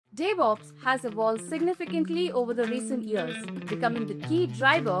DevOps has evolved significantly over the recent years, becoming the key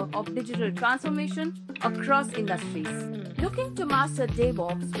driver of digital transformation across industries. Looking to master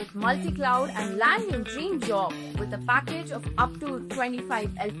DevOps with multi-cloud and land your dream job with a package of up to 25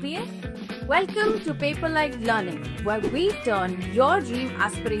 LPA? Welcome to Paperlive Learning, where we turn your dream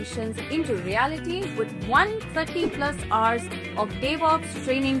aspirations into reality with 130+ hours of DevOps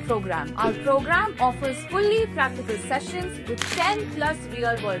training program. Our program offers fully practical sessions with 10+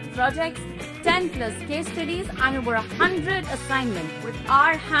 real-world projects, 10+ case studies, and over 100 assignments. With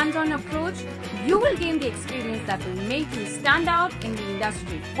our hands-on approach, you will gain the experience that will make you stand out in the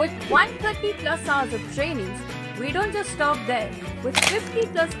industry. With 130+ hours of trainings, we don't just stop there. With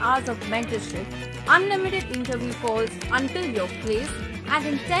 50+ hours of mentorship, unlimited interview calls until you're placed, and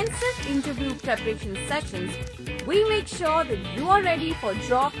intensive interview preparation sessions, we make sure that you are ready for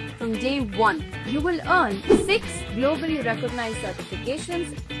job from day one. You will earn 6 globally recognized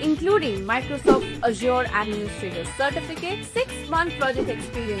certifications, including Microsoft Azure Administrator Certificate, 6-month Project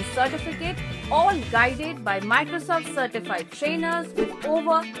Experience Certificate, all guided by Microsoft certified trainers with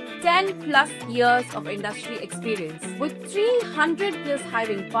over 10+ years of industry experience. With 300+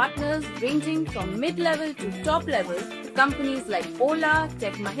 hiring partners ranging from mid-level to top-level, companies like Ola,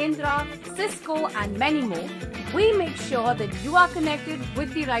 Tech Mahindra, Cisco, and many more, we make sure that you are connected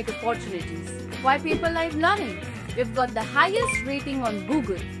with the right opportunities. Why Paperlive Learning? We've got the highest rating on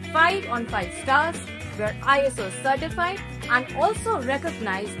Google, 5 on 5 stars. We're ISO certified and also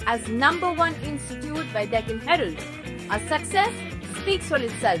recognized as #1 institute by Deccan Herald. Our success speaks for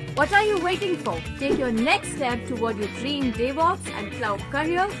itself. What are you waiting for? Take your next step toward your dream DevOps and cloud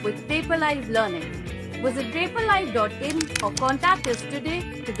career with Paperlive Learning. Visit paperlive.in or contact us today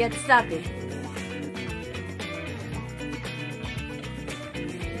to get started.